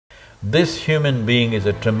this human being is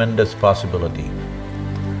a tremendous possibility.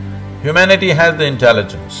 Humanity has the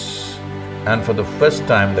intelligence and for the first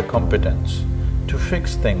time the competence to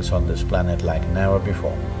fix things on this planet like never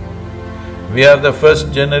before. We are the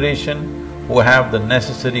first generation who have the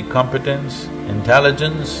necessary competence,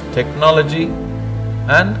 intelligence, technology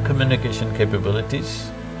and communication capabilities.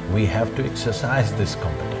 We have to exercise this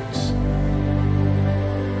competence.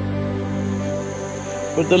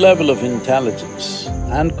 For the level of intelligence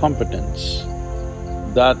and competence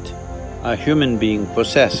that a human being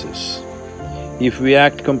possesses, if we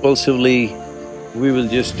act compulsively, we will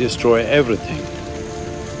just destroy everything.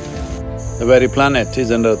 The very planet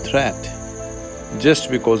is under threat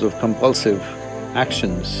just because of compulsive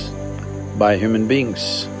actions by human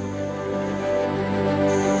beings.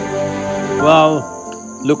 Well,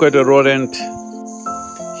 look at a rodent.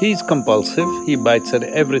 He's compulsive, he bites at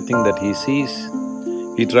everything that he sees.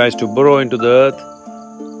 He tries to burrow into the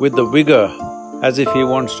earth with the vigor as if he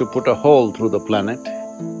wants to put a hole through the planet.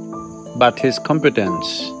 But his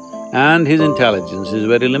competence and his intelligence is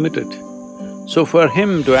very limited. So for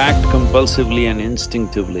him to act compulsively and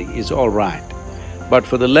instinctively is all right. But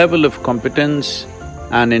for the level of competence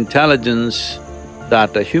and intelligence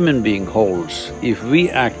that a human being holds, if we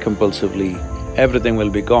act compulsively, everything will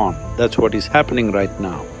be gone. That's what is happening right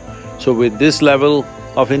now. So with this level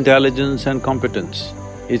of intelligence and competence,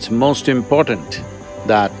 it's most important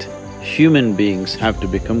that human beings have to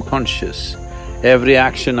become conscious. Every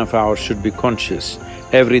action of ours should be conscious.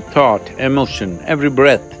 Every thought, emotion, every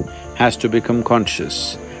breath has to become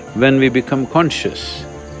conscious. When we become conscious,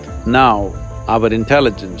 now our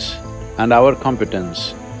intelligence and our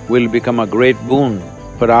competence will become a great boon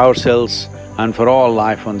for ourselves and for all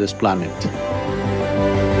life on this planet.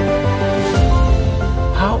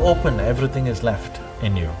 How open everything is left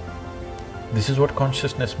in you. This is what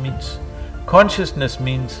consciousness means. Consciousness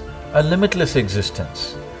means a limitless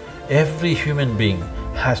existence. Every human being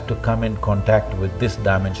has to come in contact with this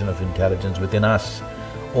dimension of intelligence within us.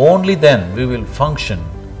 Only then we will function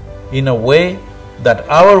in a way that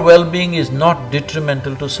our well-being is not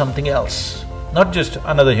detrimental to something else, not just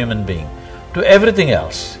another human being, to everything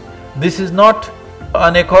else. This is not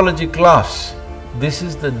an ecology class, this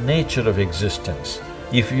is the nature of existence.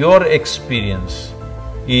 If your experience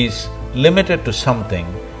is limited to something,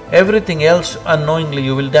 everything else unknowingly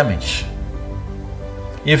you will damage.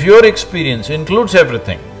 If your experience includes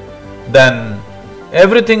everything, then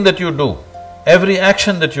everything that you do, every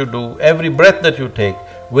action that you do, every breath that you take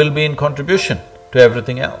will be in contribution to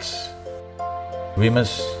everything else. We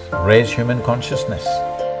must raise human consciousness.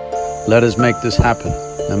 Let us make this happen.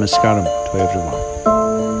 Namaskaram to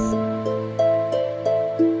everyone.